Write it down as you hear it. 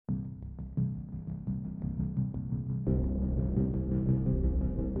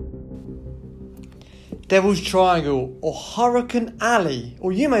Devil's Triangle, or Hurricane Alley,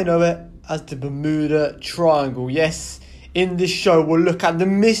 or you may know it as the Bermuda Triangle. Yes, in this show we'll look at the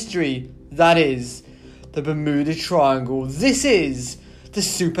mystery that is the Bermuda Triangle. This is the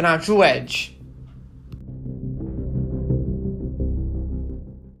Supernatural Edge.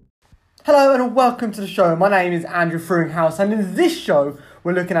 Hello and welcome to the show. My name is Andrew Fruinghouse, and in this show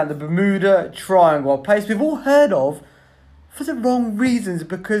we're looking at the Bermuda Triangle, a place we've all heard of for the wrong reasons,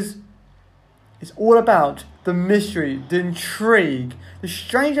 because it's all about the mystery, the intrigue, the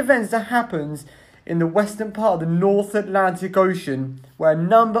strange events that happens in the western part of the North Atlantic Ocean, where a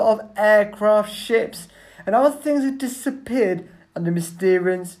number of aircraft, ships and other things have disappeared under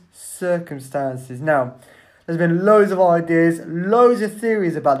mysterious circumstances. Now, there's been loads of ideas, loads of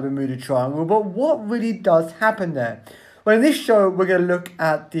theories about the Bermuda Triangle, but what really does happen there? Well, in this show, we're going to look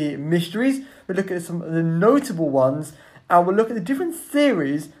at the mysteries, we'll look at some of the notable ones, and we'll look at the different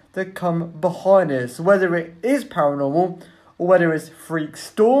theories that come behind it. So whether it is paranormal, or whether it's freak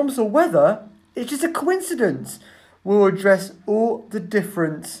storms, or whether it's just a coincidence. We'll address all the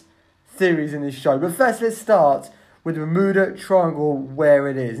different theories in this show. But first, let's start with the Bermuda Triangle, where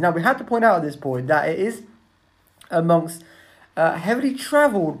it is. Now, we have to point out at this point that it is amongst a heavily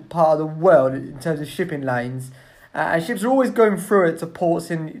travelled part of the world in terms of shipping lanes. And ships are always going through it to ports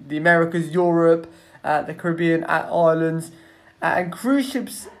in the Americas, Europe, the Caribbean, islands. And cruise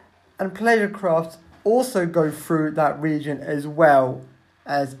ships and pleasure crafts also go through that region as well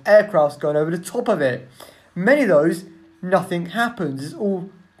as aircrafts going over the top of it. Many of those, nothing happens. It's all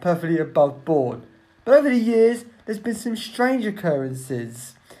perfectly above board. But over the years, there's been some strange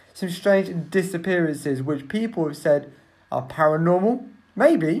occurrences, some strange disappearances, which people have said are paranormal.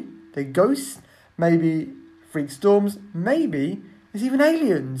 Maybe they're ghosts, maybe freak storms, maybe there's even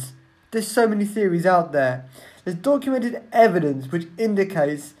aliens. There's so many theories out there. There's documented evidence which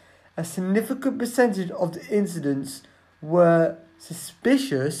indicates a significant percentage of the incidents were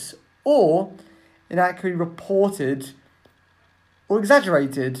suspicious or inaccurately reported or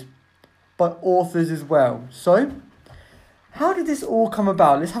exaggerated by authors as well. So, how did this all come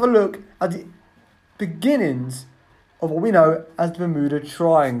about? Let's have a look at the beginnings of what we know as the Bermuda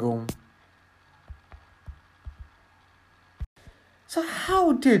Triangle. So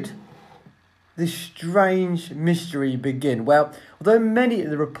how did this strange mystery begin? Well, although many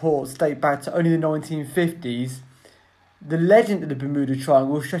of the reports date back to only the 1950s, the legend of the Bermuda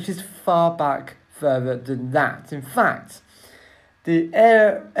Triangle stretches far back further than that. In fact, the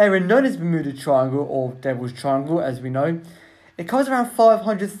area known as Bermuda Triangle, or Devil's Triangle as we know, it covers around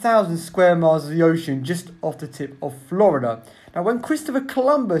 500,000 square miles of the ocean just off the tip of Florida. Now, when Christopher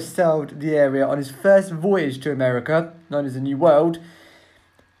Columbus sailed the area on his first voyage to America, known as the New World,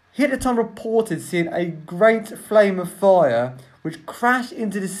 he at the time reported seeing a great flame of fire which crashed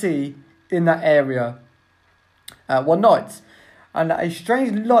into the sea in that area one night, and a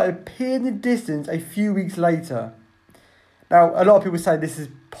strange light appeared in the distance a few weeks later. Now, a lot of people say this is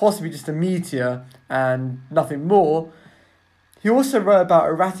possibly just a meteor and nothing more. He also wrote about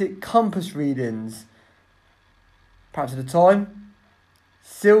erratic compass readings. Perhaps at the time,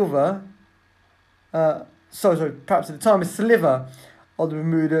 perhaps at the time, a sliver of the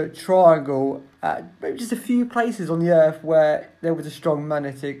Bermuda Triangle, maybe just a few places on the Earth where there was a strong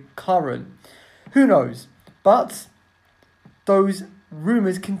magnetic current. Who knows? But those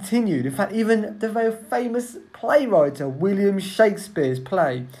rumours continued. In fact, even the very famous playwright William Shakespeare's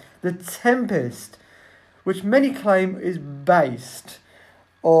play, The Tempest, which many claim is based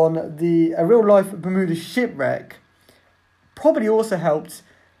on a real-life Bermuda shipwreck, probably also helped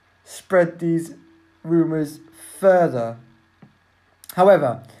spread these rumours further.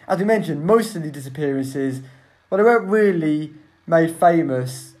 However, as we mentioned, most of the disappearances, well, they weren't really made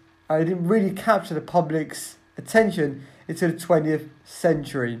famous. They didn't really capture the public's attention until the 20th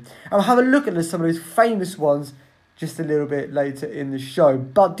century. And we'll have a look at some of those famous ones just a little bit later in the show.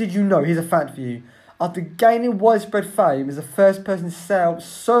 But did you know, here's a fact for you, after gaining widespread fame as the first person to sail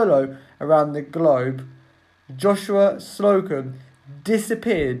solo around the globe, Joshua Slocum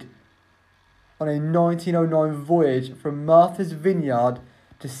disappeared on a 1909 voyage from Martha's Vineyard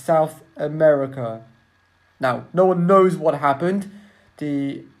to South America. Now, no one knows what happened.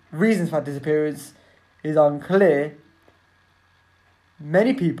 The reasons for that disappearance is unclear.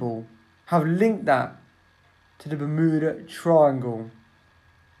 Many people have linked that to the Bermuda Triangle.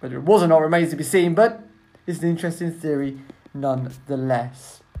 Whether it was or not remains to be seen, but it's an interesting theory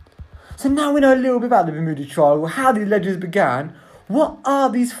nonetheless. So now we know a little bit about the Bermuda Triangle, how the legends began. What are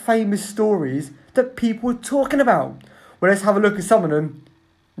these famous stories that people are talking about? Well, let's have a look at some of them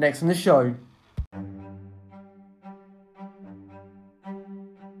next on the show.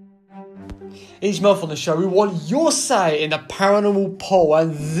 Each month on the show, we want your say in the paranormal poll,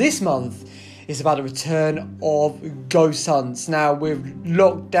 and this month is about the return of ghost hunts. Now, with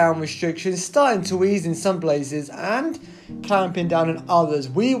lockdown restrictions starting to ease in some places and clamping down in others,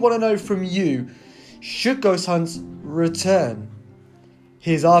 we want to know from you, should ghost hunts return?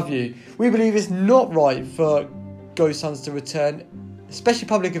 Here's our view. We believe it's not right for ghost hunts to return, especially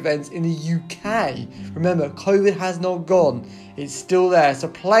public events in the UK. Remember, COVID has not gone. It's still there. So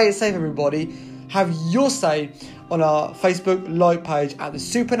play it safe, everybody. Have your say on our Facebook like page at The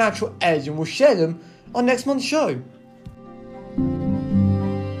Supernatural Edge, and we'll share them on next month's show.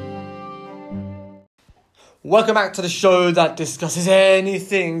 Welcome back to the show that discusses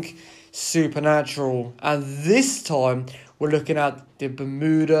anything supernatural. And this time, we're looking at the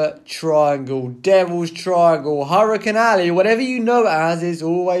Bermuda Triangle, Devil's Triangle, Hurricane Alley, whatever you know it as, is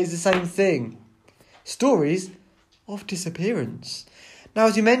always the same thing. Stories of disappearance. Now,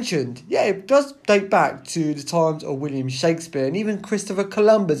 as you mentioned, it does date back to the times of William Shakespeare and even Christopher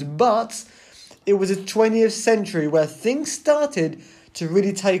Columbus, but it was the 20th century where things started to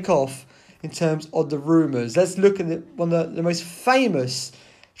really take off in terms of the rumours. Let's look at one of the most famous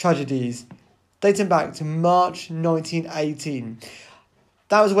tragedies, dating back to March 1918.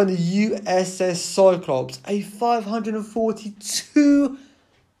 That was when the USS Cyclops, a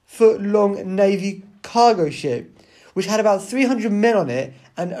 542-foot-long Navy cargo ship, which had about 300 men on it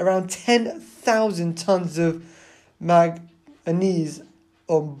and around 10,000 tons of manganese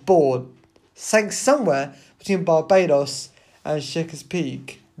on board, sank somewhere between Barbados and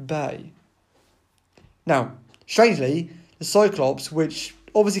Chesapeake Bay. Now, strangely, the Cyclops, which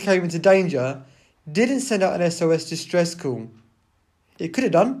obviously came into danger, didn't send out an SOS distress call. It could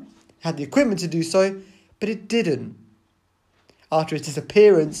have done, had the equipment to do so, but it didn't. After its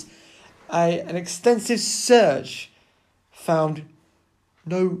disappearance, an extensive search found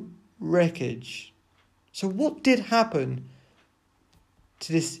no wreckage. So what did happen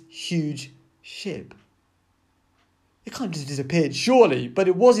to this huge ship? It can't just disappeared, surely, but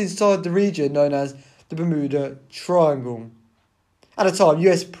it was inside the region known as the Bermuda Triangle. At the time,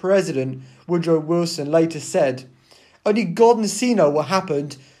 US President Woodrow Wilson later said, "Only God and the sea know what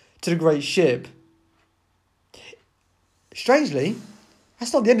happened to the great ship." Strangely,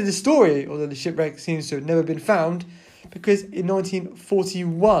 that's not the end of the story, although the shipwreck seems to have never been found, because in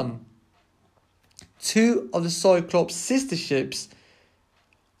 1941, two of the Cyclops' sister ships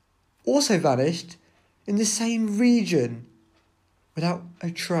also vanished in the same region without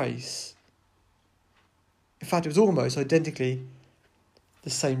a trace. In fact, it was almost identically the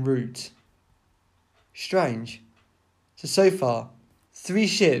same route. Strange. So far, 3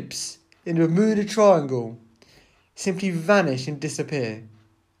 ships in the Bermuda Triangle simply vanish and disappear,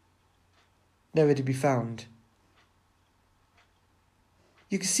 never to be found.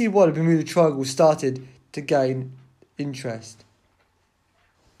 You can see why the Bermuda Triangle started to gain interest.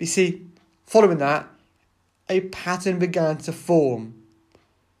 You see, following that, a pattern began to form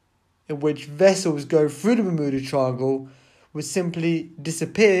in which vessels go through the Bermuda Triangle would simply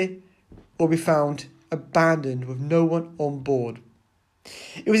disappear or be found abandoned with no one on board.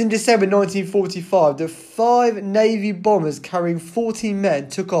 It was in December 1945 that 5 Navy bombers carrying 14 men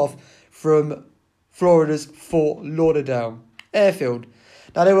took off from Florida's Fort Lauderdale airfield.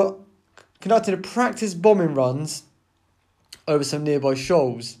 Now, they were conducting practice bombing runs over some nearby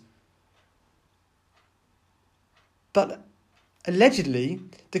shoals. But allegedly,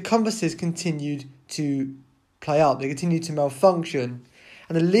 the compasses continued to play up. They continued to malfunction.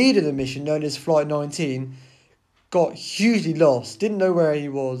 And the leader of the mission, known as Flight 19, got hugely lost, didn't know where he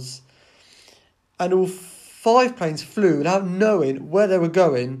was. And all 5 planes flew without knowing where they were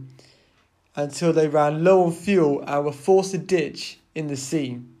going until they ran low on fuel and were forced to ditch in the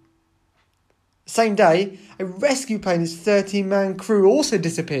sea. The same day, a rescue plane's 13-man crew also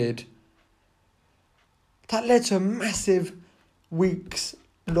disappeared. That led to a massive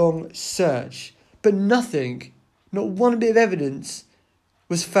weeks-long search, but nothing, not one bit of evidence,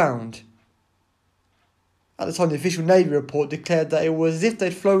 was found. At the time, the official Navy report declared that it was as if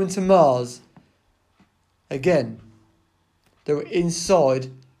they'd flown to Mars. Again, they were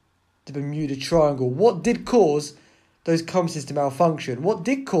inside the Bermuda Triangle. What did cause those compasses to malfunction? What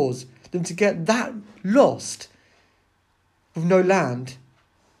did cause them to get that lost with no land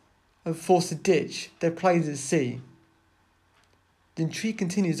and forced to ditch their planes at sea? The intrigue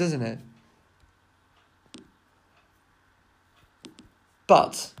continues, doesn't it?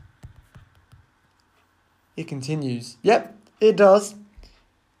 But it continues. Yep, it does.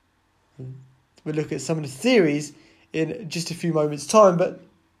 We'll look at some of the theories in just a few moments' time, but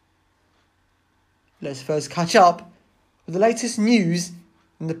let's first catch up with the latest news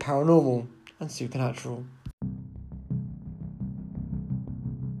in the paranormal. and supernatural.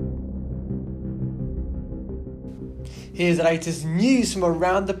 Here's the latest news from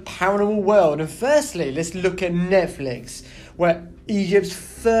around the paranormal world. And firstly, let's look at Netflix, where Egypt's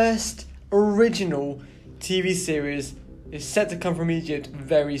first original TV series is set to come from Egypt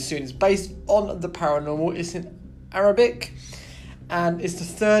very soon. It's based on the paranormal. It's in Arabic, and it's the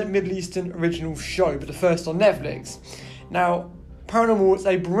third Middle Eastern original show, but the first on Netflix. Now, Paranormal is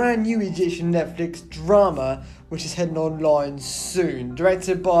a brand new Egyptian Netflix drama which is heading online soon.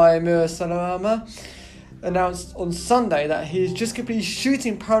 Directed by Mir Salama, announced on Sunday that he is just completely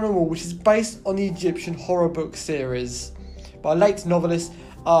shooting Paranormal, which is based on the Egyptian horror book series by late novelist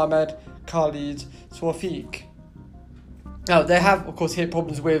Ahmed Khalid Tawfiq. Now, they have, of course, hit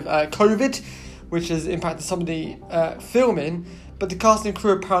problems with COVID, which has impacted some of the filming, but the cast and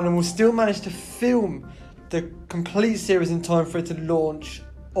crew of Paranormal still managed to film the complete series in time for it to launch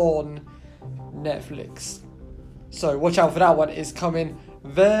on Netflix. So watch out for that one. It's coming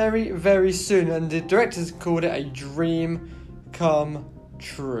very, very soon, and the directors called it a dream come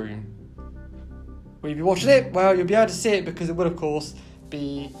true. Will you be watching it? Well, you'll be able to see it because it will, of course,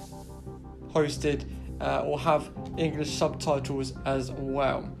 be hosted or have English subtitles as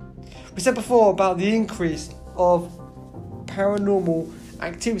well. We said before about the increase of paranormal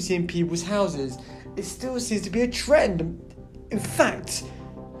activity in people's houses. It still seems to be a trend. In fact,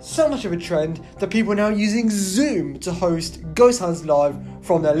 so much of a trend that people are now using Zoom to host ghost hunts live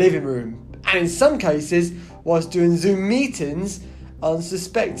from their living room. And in some cases, whilst doing Zoom meetings,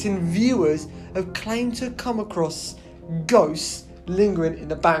 unsuspecting viewers have claimed to come across ghosts lingering in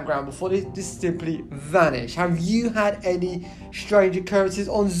the background before they just simply vanish. Have you had any strange occurrences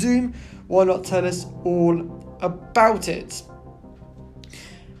on Zoom? Why not tell us all about it?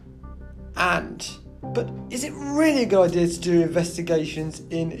 But is it really a good idea to do investigations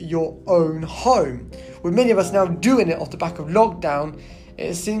in your own home? With many of us now doing it off the back of lockdown,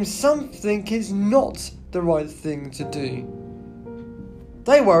 it seems something is not the right thing to do.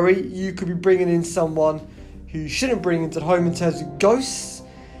 They worry you could be bringing in someone who you shouldn't bring into the home in terms of ghosts,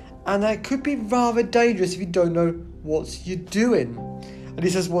 and that could be rather dangerous if you don't know what you're doing. At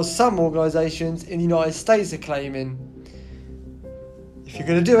least that's what some organisations in the United States are claiming. If you're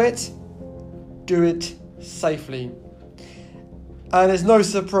going to do it safely. And it's no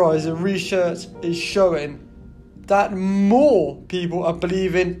surprise that research is showing that more people are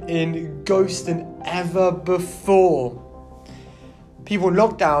believing in ghosts than ever before. People in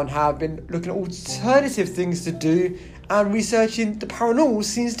lockdown have been looking at alternative things to do, and researching the paranormal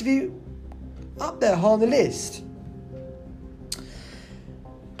seems to be up there high on the list.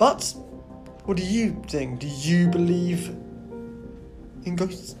 But what do you think? Do you believe in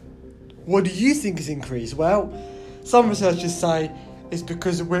ghosts? What do you think has increased? Well, some researchers say it's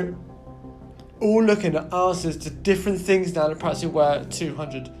because we're all looking at answers to different things now than perhaps we were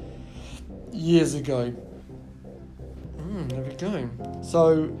 200 years ago. There we go.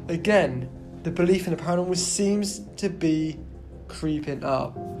 So, again, the belief in the paranormal seems to be creeping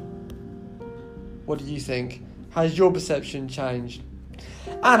up. What do you think? Has your perception changed?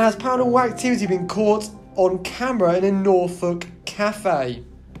 And has paranormal activity been caught on camera in a Norfolk cafe?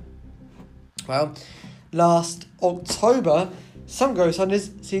 Well, last October, some ghost hunters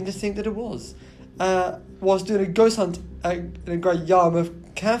seemed to think that it was. Whilst doing a ghost hunt in a Great Yarmouth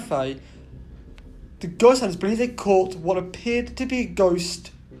cafe, the ghost hunters believe they caught what appeared to be a ghost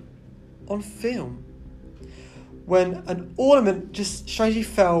on film when an ornament just strangely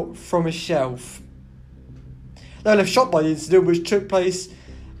fell from a shelf. They were left shocked by the incident, which took place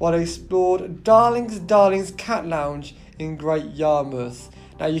while they explored Darling's Cat Lounge in Great Yarmouth.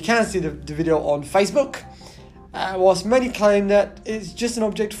 Now, you can see the video on Facebook. Whilst many claim that it's just an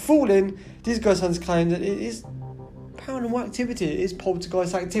object falling, these ghost hunters claim that it is paranormal activity, it is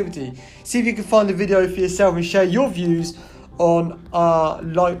poltergeist activity. See if you can find the video for yourself and share your views on our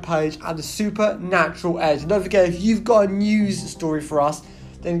like page at the Supernatural Edge. And don't forget, if you've got a news story for us,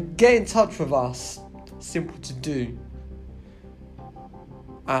 then get in touch with us. Simple to do.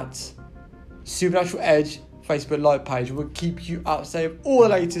 At Supernatural Edge Facebook like page. We'll keep you up to date with all the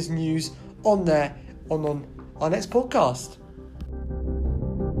latest news on there on our next podcast.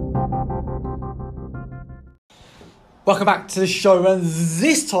 Welcome back to the show, and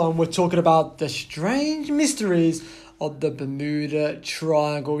this time we're talking about the strange mysteries of the Bermuda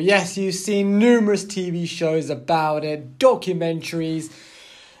Triangle. Yes, you've seen numerous TV shows about it, documentaries,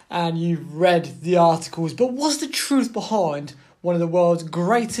 and you've read the articles, but what's the truth behind one of the world's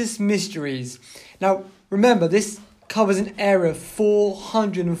greatest mysteries? Now, remember, this covers an area of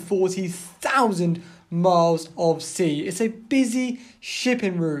 440,000 miles of sea. It's a busy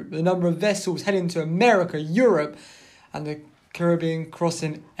shipping route with a number of vessels heading to America, Europe, and the Caribbean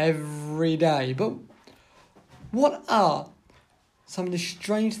crossing every day. But what are some of the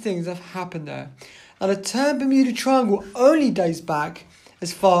strange things that have happened there? Now, the term Bermuda Triangle only dates back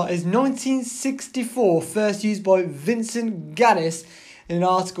as far as 1964, first used by Vincent Gaddis in an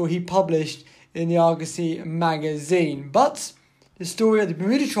article he published in the Argosy magazine. But the story of the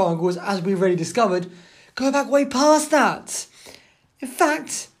Bermuda Triangles, as we've already discovered, go back way past that. In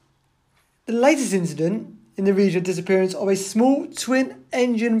fact, the latest incident in the region of disappearance of a small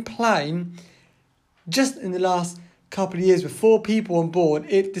twin-engine plane just in the last couple of years with 4 people on board.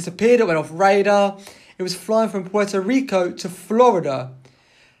 It disappeared, it went off radar. It was flying from Puerto Rico to Florida.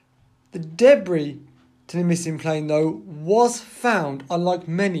 The debris to the missing plane, though, was found, unlike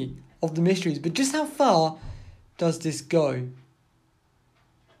many of the mysteries. But just how far does this go?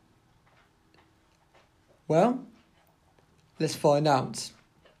 Well, let's find out.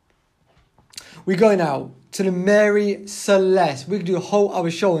 We go now to the Mary Celeste. We could do a whole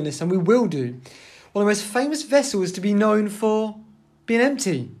other show on this, and we will do. One of the most famous vessels to be known for being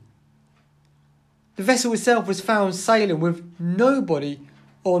empty. The vessel itself was found sailing with nobody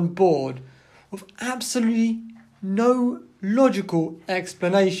on board, with absolutely no logical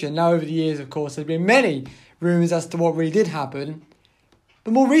explanation. Now, over the years, of course, there have been many rumours as to what really did happen,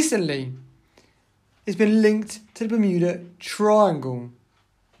 but more recently, it's been linked to the Bermuda Triangle.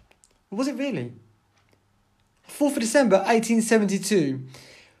 Was it really? 4th of December 1872,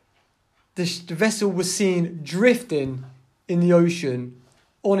 the vessel was seen drifting in the ocean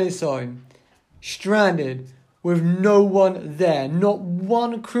on its own, stranded with no one there. Not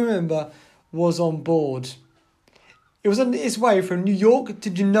one crew member was on board. It was on its way from New York to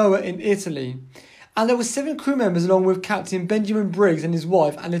Genoa in Italy, and there were 7 crew members along with Captain Benjamin Briggs and his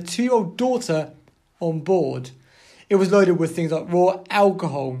wife and a 2-year-old daughter on board. It was loaded with things like raw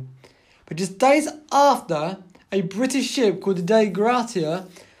alcohol. But just days after, a British ship called the Dei Gratia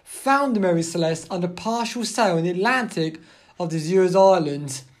found the Mary Celeste under partial sail in the Atlantic of the Azores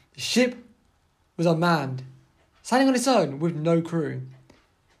Islands. The ship was unmanned, sailing on its own with no crew.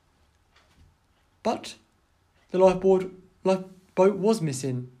 But the lifeboat was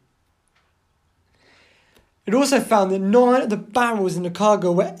missing. It also found that 9 of the barrels in the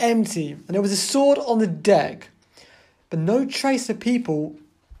cargo were empty, and there was a sword on the deck, but no trace of people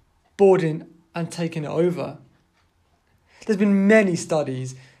boarding and taking it over. There's been many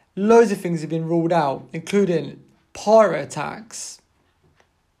studies, loads of things have been ruled out, including pirate attacks,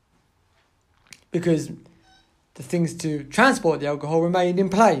 because the things to transport the alcohol remained in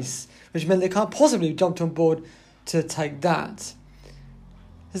place, which meant they can't possibly have jumped on board to take that.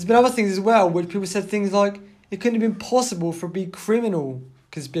 There's been other things as well, which people said things like it couldn't have been possible for it to be criminal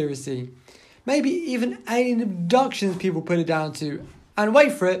conspiracy. Maybe even alien abductions people put it down to. And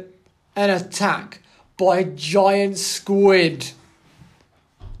wait for it, an attack by a giant squid.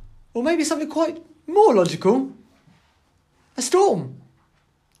 Or maybe something quite more logical. A storm.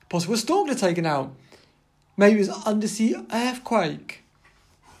 Possible storm to taken out. Maybe it was an undersea earthquake.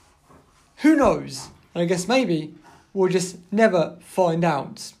 Who knows? And I guess maybe we'll just never find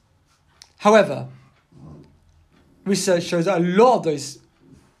out. However, research shows that a lot of those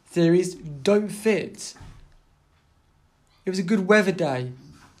theories don't fit. It was a good weather day,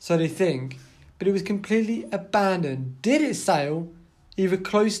 so they think, but it was completely abandoned. Did it sail either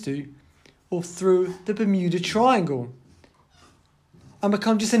close to or through the Bermuda Triangle and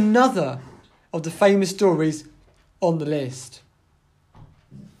become just another of the famous stories on the list?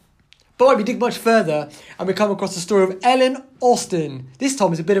 But we dig much further and we come across the story of Ellen Austin. This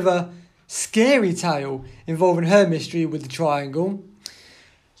time it's a bit of a scary tale involving her mystery with the triangle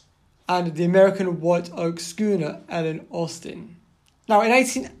and the American White Oak schooner Ellen Austin. Now, in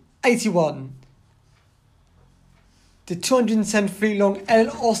 1881, the 210 feet long Ellen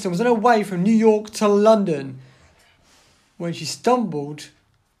Austin was on her way from New York to London when she stumbled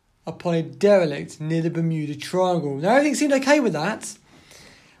upon a derelict near the Bermuda Triangle. Now, everything seemed okay with that,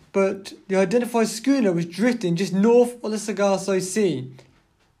 but the identified schooner was drifting just north of the Sargasso Sea,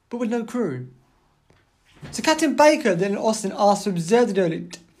 but with no crew. So Captain Baker then in Austin asked to observe the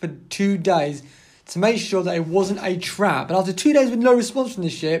derelict for 2 days to make sure that it wasn't a trap. And after 2 days with no response from the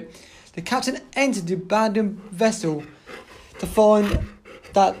ship, the captain entered the abandoned vessel to find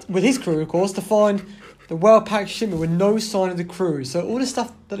that, with his crew of course, to find the well-packed shipment with no sign of the crew. So all the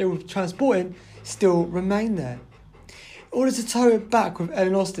stuff that they were transporting still remained there. In order to tow it back with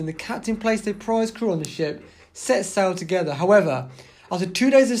Ellen Austin, the captain placed a prize crew on the ship, set sail together. However, after 2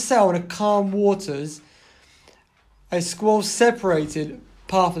 days of sail in the calm waters, a squall separated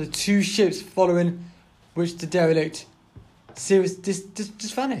path of the 2 ships following which the derelict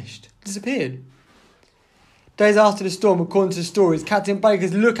just vanished, disappeared. Days after the storm, according to the stories, Captain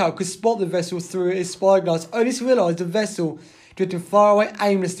Baker's lookout could spot the vessel through his spyglass, only to realise the vessel drifting far away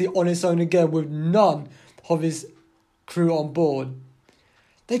aimlessly on its own again with none of his crew on board.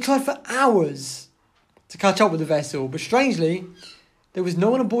 They tried for hours to catch up with the vessel, but strangely, there was no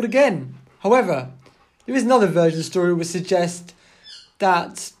one on board again. However, there is another version of the story which suggests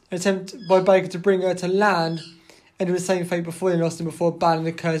that an attempt by Baker to bring her to land ended with the same fate before they lost him before abandoning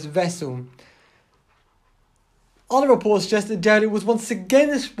the cursed vessel. Other reports suggest that derelict was once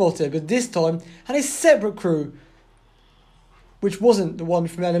again spotted, but this time had a separate crew, which wasn't the one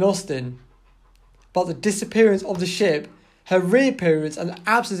from Ellen Austin. But the disappearance of the ship, her reappearance and the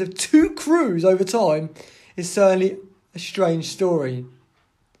absence of two crews over time is certainly a strange story.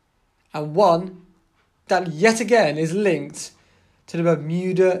 And one that yet again is linked to the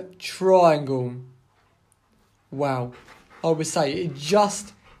Bermuda Triangle. Wow, I would say it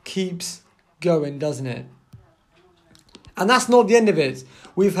just keeps going, doesn't it? And that's not the end of it.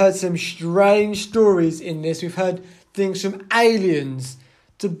 We've heard some strange stories in this. We've heard things from aliens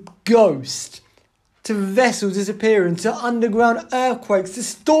to ghosts to vessels disappearing to underground earthquakes to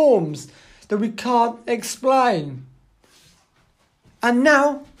storms that we can't explain. And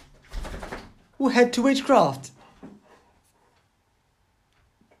now we'll head to witchcraft.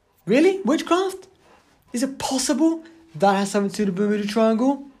 Really? Witchcraft? Is it possible that has something to do with the Bermuda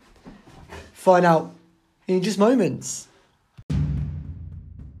Triangle? Find out in just moments.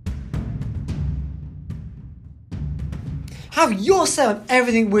 Have your say on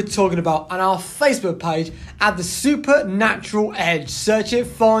everything we're talking about on our Facebook page at The Supernatural Edge. Search it,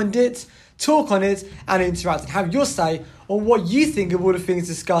 find it, talk on it, and interact. And have your say on what you think of all the things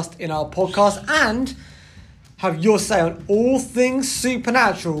discussed in our podcast, and have your say on all things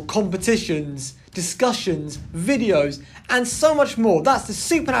supernatural, competitions, discussions, videos, and so much more. That's The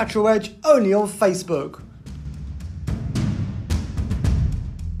Supernatural Edge, only on Facebook.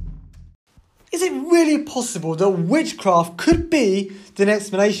 Is it really possible that witchcraft could be the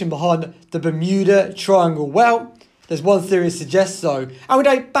explanation behind the Bermuda Triangle? Well, there's one theory that suggests so. And we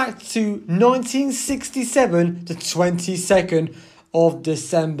date back to 1967, the 22nd of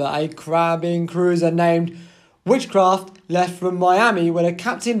December. A crabbing cruiser named Witchcraft left from Miami with a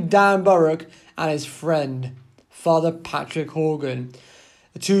Captain Dan Burrock and his friend, Father Patrick Horgan.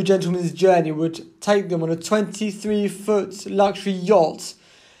 The two gentlemen's journey would take them on a 23-foot luxury yacht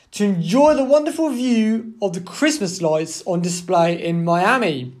to enjoy the wonderful view of the Christmas lights on display in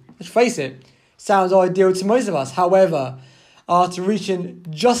Miami. Let's face it, sounds ideal to most of us. However, after reaching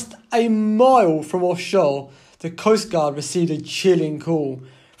just a mile from offshore, the Coast Guard received a chilling call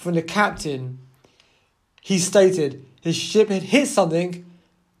from the captain. He stated his ship had hit something,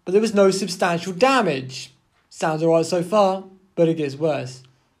 but there was no substantial damage. Sounds alright so far, but it gets worse.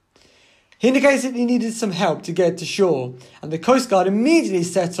 He indicated he needed some help to get to shore, and the Coast Guard immediately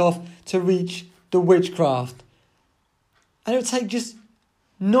set off to reach the Witchcraft. And it would take just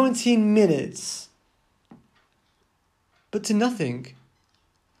 19 minutes. But to nothing.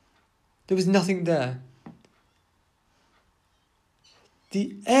 There was nothing there.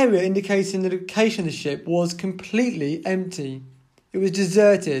 The area indicating the location of the ship was completely empty. It was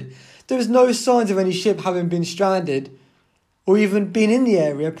deserted. There was no signs of any ship having been stranded or even been in the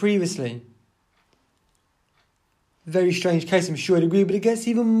area previously. Very strange case, I'm sure I'd agree, but it gets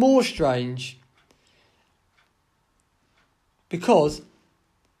even more strange because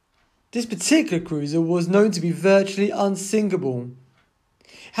this particular cruiser was known to be virtually unsinkable.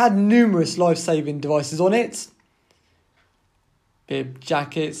 It had numerous life-saving devices on it. Bib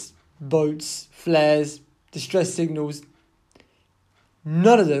jackets, boats, flares, distress signals.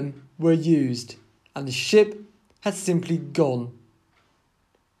 None of them were used, and the ship had simply gone.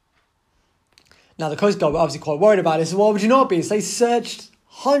 Now, the Coast Guard were obviously quite worried about this, so why would you not be? So they searched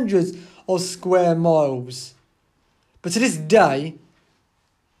hundreds of square miles. But to this day,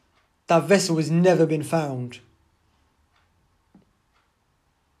 that vessel has never been found.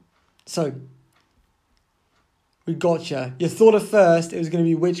 So, we gotcha. You thought at first it was going to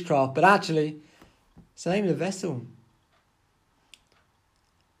be Witchcraft, but actually, it's the name of the vessel.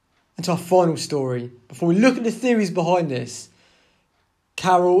 And to our final story, before we look at the theories behind this,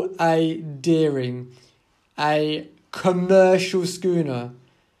 Carroll A. Deering, a commercial schooner,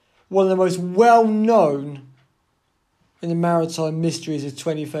 one of the most well-known in the maritime mysteries of the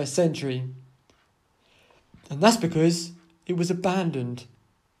 21st century. And that's because it was abandoned.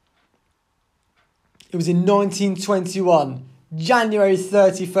 It was in 1921, January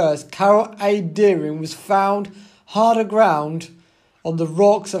 31st, Carroll A. Deering was found hard aground on the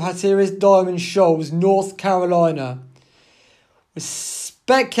rocks of Hatteras Diamond Shoals, North Carolina. With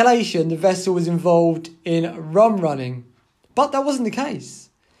speculation the vessel was involved in rum running, but that wasn't the case.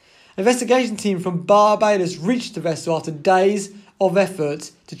 An investigation team from Barbados reached the vessel after days of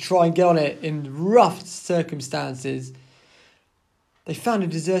effort to try and get on it in rough circumstances. They found a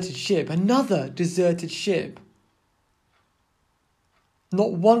deserted ship, another deserted ship.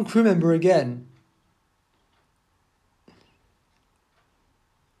 Not one crew member again.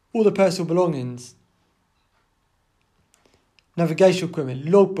 All the personal belongings, navigational equipment,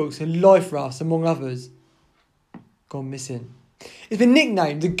 logbooks and life rafts, among others, gone missing. It's been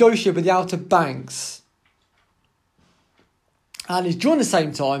nicknamed the Ghost Ship of the Outer Banks. And it's during the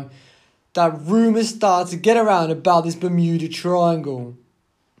same time that rumours started to get around about this Bermuda Triangle.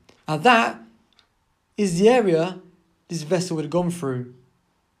 And that is the area this vessel would have gone through.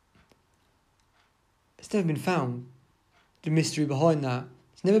 It's never been found. The mystery behind that.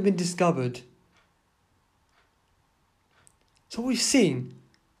 It's never been discovered. So we've seen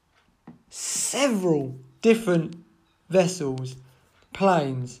several different vessels,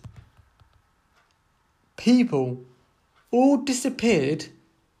 planes, people, all disappeared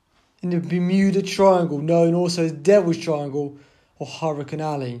in the Bermuda Triangle, known also as Devil's Triangle or Hurricane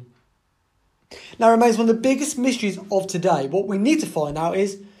Alley. Now it remains one of the biggest mysteries of today. What we need to find out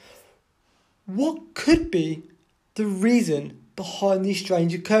is what could be the reason behind these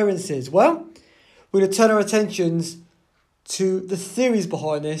strange occurrences. Well, we're going to turn our attentions to the theories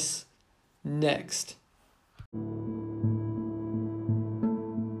behind this next.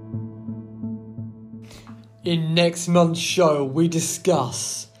 In next month's show, we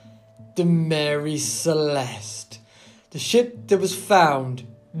discuss the Mary Celeste, the ship that was found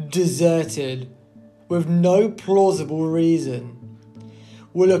deserted with no plausible reason.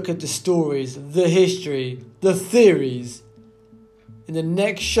 We'll look at the stories, the history, the theories in the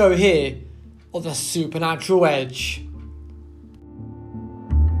next show here on The Supernatural Edge.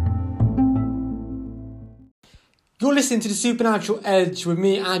 You're listening to The Supernatural Edge with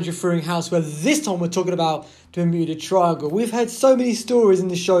me, Andrew Fruinghouse, where this time we're talking about the Bermuda Triangle. We've heard so many stories in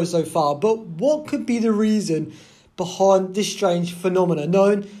the show so far, but what could be the reason behind this strange phenomenon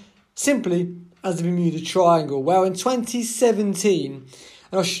known simply as the Bermuda Triangle? Well, in 2017,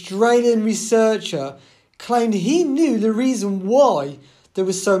 an Australian researcher claimed he knew the reason why there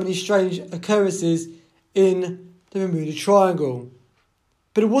were so many strange occurrences in the Bermuda Triangle.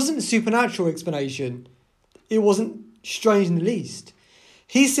 But it wasn't a supernatural explanation. It wasn't strange in the least.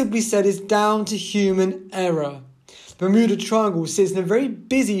 He simply said it's down to human error. The Bermuda Triangle sits in a very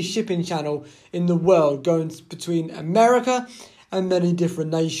busy shipping channel in the world, going between America and many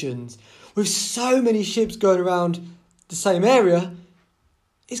different nations. With so many ships going around the same area,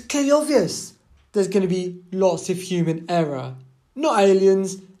 it's clearly obvious there's going to be lots of human error. Not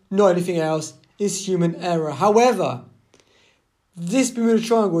aliens, not anything else, it's human error. However, this Bermuda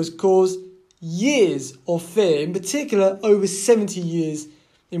Triangle has caused years of fear, in particular over 70 years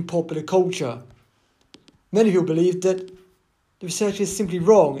in popular culture. Many people believe that the research is simply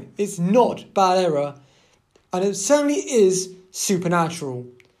wrong. It's not bad error, and it certainly is supernatural.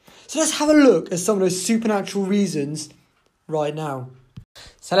 So let's have a look at some of those supernatural reasons right now.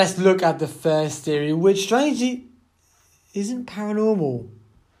 So let's look at the first theory, which strangely isn't paranormal.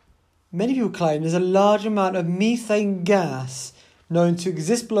 Many people claim there's a large amount of methane gas known to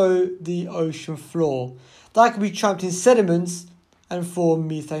exist below the ocean floor that can be trapped in sediments and form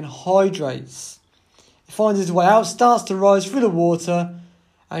methane hydrates. It finds its way out, starts to rise through the water,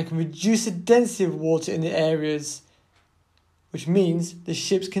 and can reduce the density of water in the areas, which means the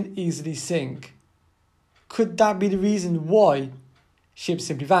ships can easily sink. Could that be the reason why ships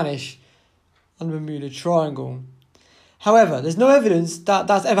simply vanish on the Bermuda Triangle? However, there's no evidence that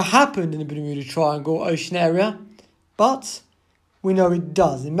that's ever happened in the Bermuda Triangle ocean area, but we know it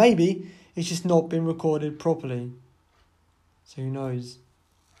does, and maybe it's just not been recorded properly. So who knows?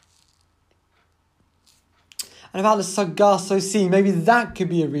 And about the Sargasso Sea, maybe that could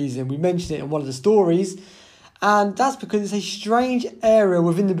be a reason. We mentioned it in one of the stories, and that's because it's a strange area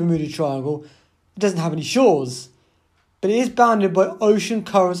within the Bermuda Triangle. It doesn't have any shores, but it is bounded by ocean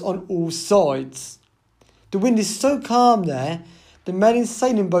currents on all sides. The wind is so calm there that many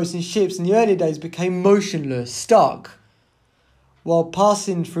sailing boats and ships in the early days became motionless, stuck, while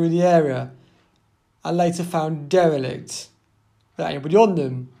passing through the area, and later found derelict without anybody on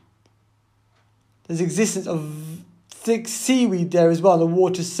them. There's existence of thick seaweed there as well on the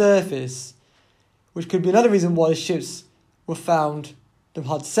water surface, which could be another reason why the ships were found that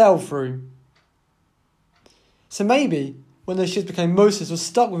had sailed through. So maybe when those ships became motionless or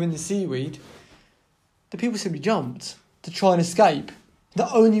stuck within the seaweed, the people simply jumped. to try and escape.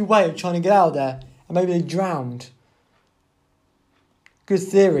 The only way of trying to get out of there. And maybe they drowned. Good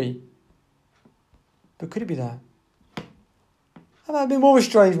theory. But could it be that? How about a bit more of a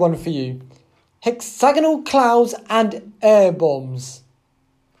strange one for you? Hexagonal clouds and air bombs.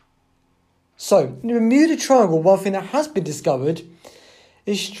 So, in the Bermuda Triangle, one thing that has been discovered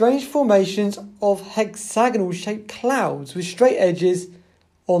is strange formations of hexagonal shaped clouds with straight edges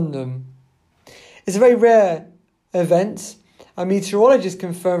on them. It's a very rare event, and meteorologists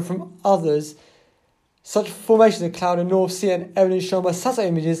confirm from others such formations of cloud in the North Sea and evidence shown by satellite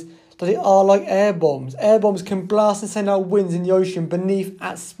images that they are like air bombs. Air bombs can blast and send out winds in the ocean beneath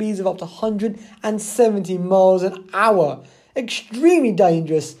at speeds of up to 170 miles an hour. Extremely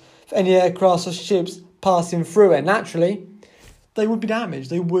dangerous for any aircraft or ships passing through it. Naturally, they would be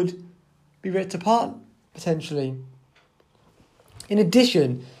damaged. They would be ripped apart, potentially. In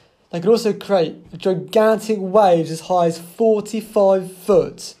addition, they could also create gigantic waves as high as 45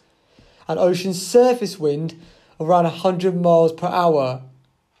 foot and ocean surface wind of around 100 miles per hour.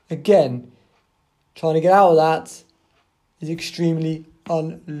 Again, trying to get out of that is extremely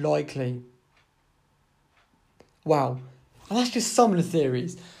unlikely. Wow. And that's just some of the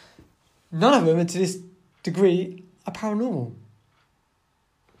theories. None of them, to this degree, are paranormal.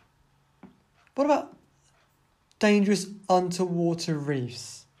 What about dangerous underwater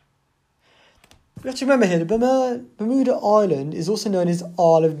reefs? We have to remember here, the Bermuda Island is also known as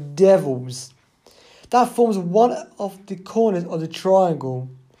Isle of Devils. That forms one of the corners of the triangle,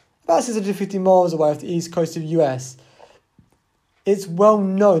 about 650 miles away off the east coast of the US. It's well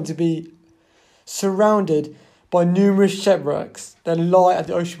known to be surrounded by numerous shipwrecks that lie at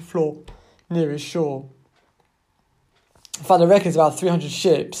the ocean floor near its shore. In fact, the reckon is about 300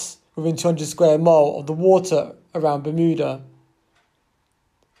 ships within 200 square mile of the water around Bermuda.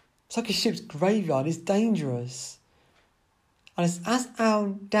 It's like a ship's graveyard. It's dangerous. And it's as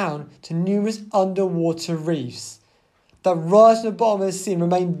down to numerous underwater reefs that rise from the bottom of the sea and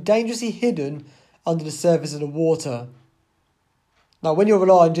remain dangerously hidden under the surface of the water. Now, when you're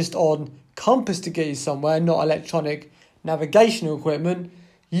relying just on compass to get you somewhere, not electronic navigational equipment,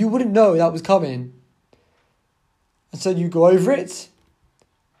 you wouldn't know that was coming. And so you go over it,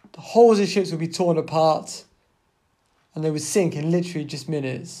 the hulls of ships would be torn apart, and they would sink in literally just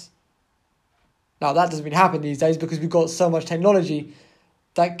minutes. Now, that doesn't really happen these days because we've got so much technology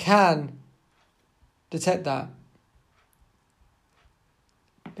that can detect that.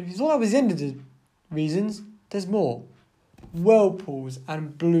 But if you thought that was the end of the reasons, there's more. Whirlpools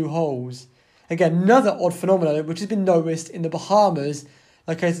and blue holes. Again, another odd phenomenon which has been noticed in the Bahamas,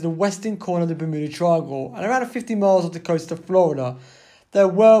 located in the western corner of the Bermuda Triangle, and around 50 miles off the coast of Florida. There are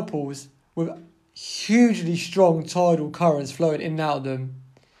whirlpools with hugely strong tidal currents flowing in and out of them.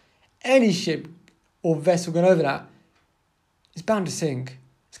 Any ship or vessel going over that is bound to sink.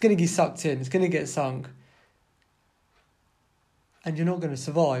 It's going to get sucked in. It's going to get sunk. And you're not going to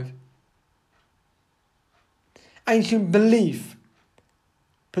survive. Ancient belief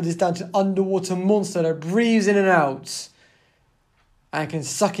put this down to an underwater monster that breathes in and out and can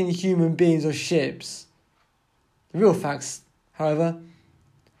suck in human beings or ships. The real facts, however,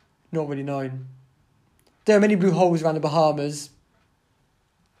 not really known. There are many blue holes around the Bahamas.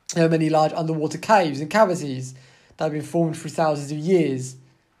 There are many large underwater caves and cavities that have been formed through thousands of years.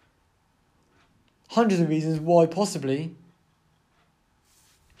 Hundreds of reasons why possibly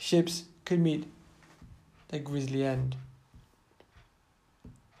ships could meet their grisly end.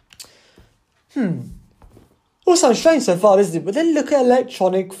 All sounds strange so far, doesn't it? But then look at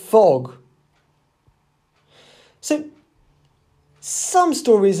electronic fog. So, some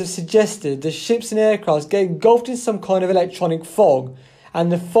stories have suggested that ships and aircraft get engulfed in some kind of electronic fog,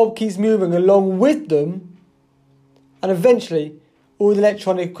 and the fog keeps moving along with them, and eventually all the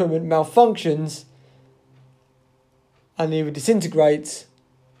electronic equipment malfunctions and they either disintegrate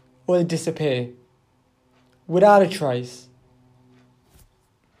or they disappear without a trace.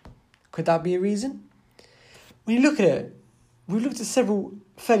 Could that be a reason? When you look at it, we've looked at several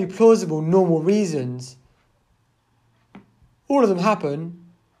fairly plausible normal reasons. All of them happen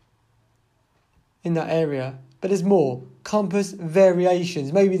in that area, but there's more. Compass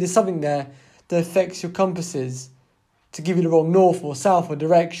variations. Maybe there's something there that affects your compasses to give you the wrong north or south or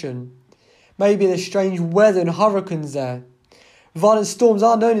direction. Maybe there's strange weather and hurricanes there. Violent storms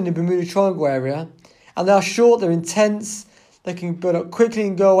are known in the Bermuda Triangle area, and they are short, they're intense, they can build up quickly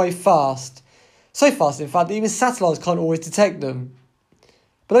and go away fast. So fast, in fact, that even satellites can't always detect them.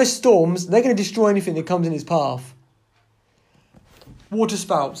 But those storms, they're going to destroy anything that comes in its path. Water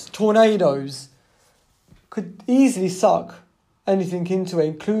spouts, tornadoes, could easily suck anything into it,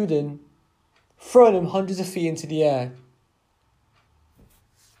 including throwing them hundreds of feet into the air.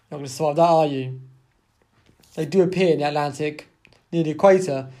 Not going to survive that, are you? They do appear in the Atlantic, near the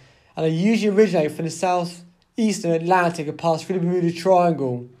equator, and they usually originate from the southeastern Atlantic and pass through the Bermuda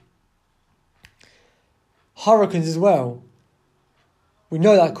Triangle. Hurricanes as well. We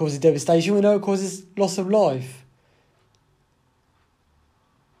know that causes devastation. We know it causes loss of life.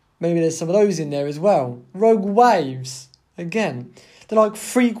 Maybe there's some of those in there as well. Rogue waves. Again, they're like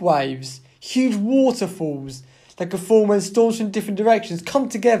freak waves. Huge waterfalls that can form when storms from different directions come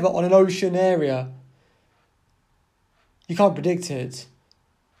together on an ocean area. You can't predict it.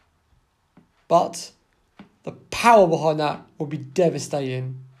 But the power behind that will be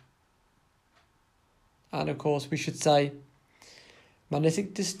devastating. And of course, we should say,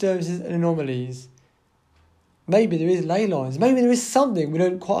 magnetic disturbances and anomalies. Maybe there is ley lines. Maybe there is something we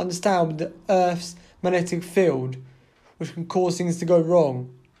don't quite understand with the Earth's magnetic field, which can cause things to go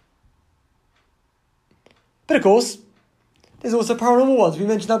wrong. But of course, there's also paranormal ones. We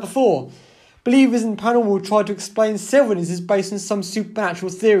mentioned that before. Believers in paranormal try to explain several instances based on some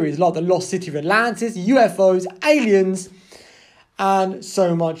supernatural theories like the lost city of Atlantis, UFOs, aliens, and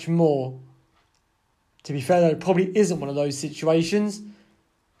so much more. To be fair, though, it probably isn't one of those situations.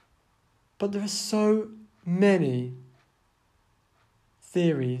 But there are so many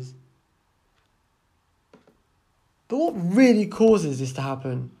theories. But what really causes this to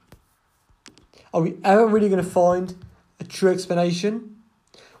happen? Are we ever really going to find a true explanation?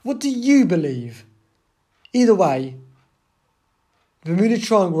 What do you believe? Either way, the Bermuda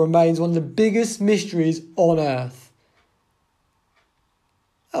Triangle remains one of the biggest mysteries on Earth.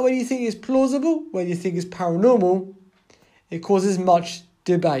 And whether you think it's plausible, whether you think it's paranormal, it causes much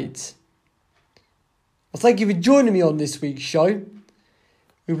debate. Well, thank you for joining me on this week's show.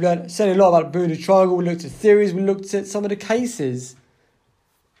 We've learned certainly a lot about the Bermuda Triangle. We looked at theories, we looked at some of the cases.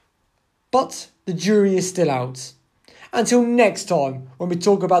 But the jury is still out. Until next time, when we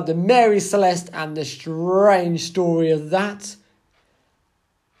talk about the Mary Celeste and the strange story of that,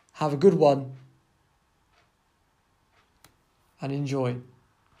 have a good one and enjoy.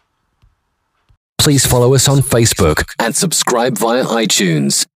 Please follow us on Facebook and subscribe via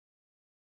iTunes.